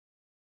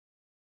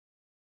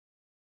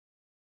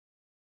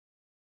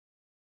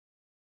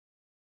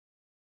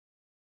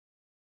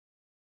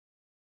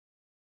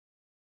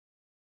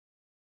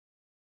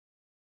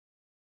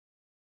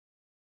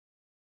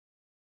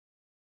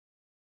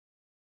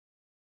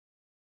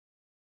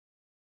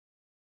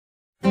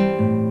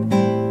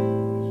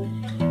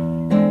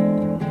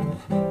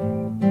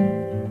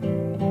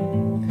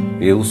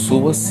Eu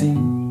sou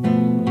assim.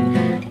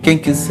 Quem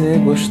quiser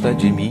gostar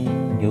de mim,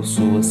 eu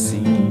sou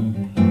assim.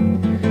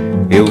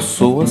 Eu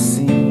sou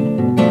assim.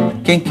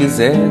 Quem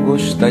quiser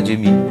gostar de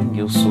mim,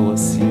 eu sou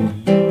assim.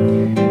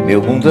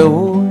 Meu mundo é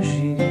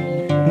hoje,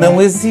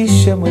 não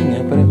existe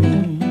amanhã pra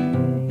mim.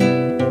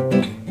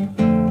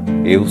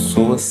 Eu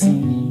sou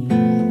assim,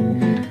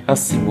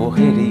 assim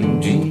morrerei um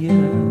dia.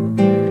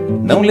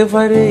 Não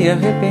levarei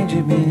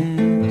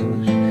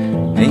arrependimentos,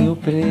 nem o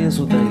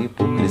preso da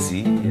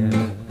hipocrisia.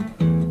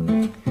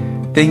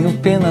 Tenho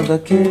pena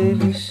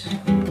daqueles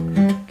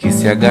que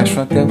se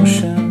agacham até o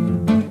chão,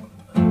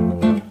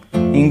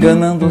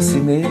 enganando a si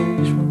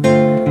mesmo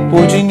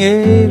por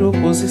dinheiro ou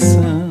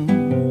posição.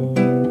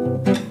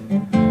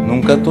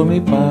 Nunca tomei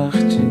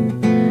parte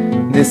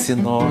nesse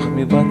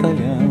enorme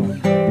batalhão,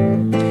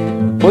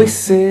 pois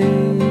sei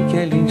que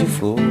além de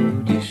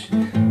flores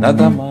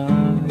nada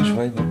mais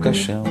vai no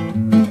caixão.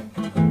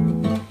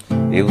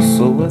 Eu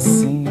sou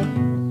assim.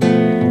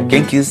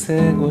 Quem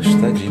quiser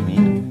gostar de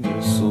mim,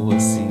 eu sou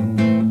assim.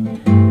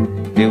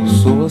 Eu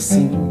sou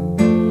assim.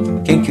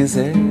 Quem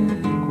quiser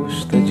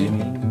gostar de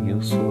mim,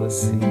 eu sou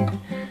assim.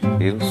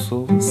 Eu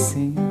sou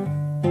assim.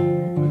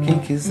 Quem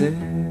quiser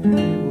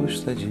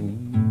gostar de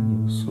mim,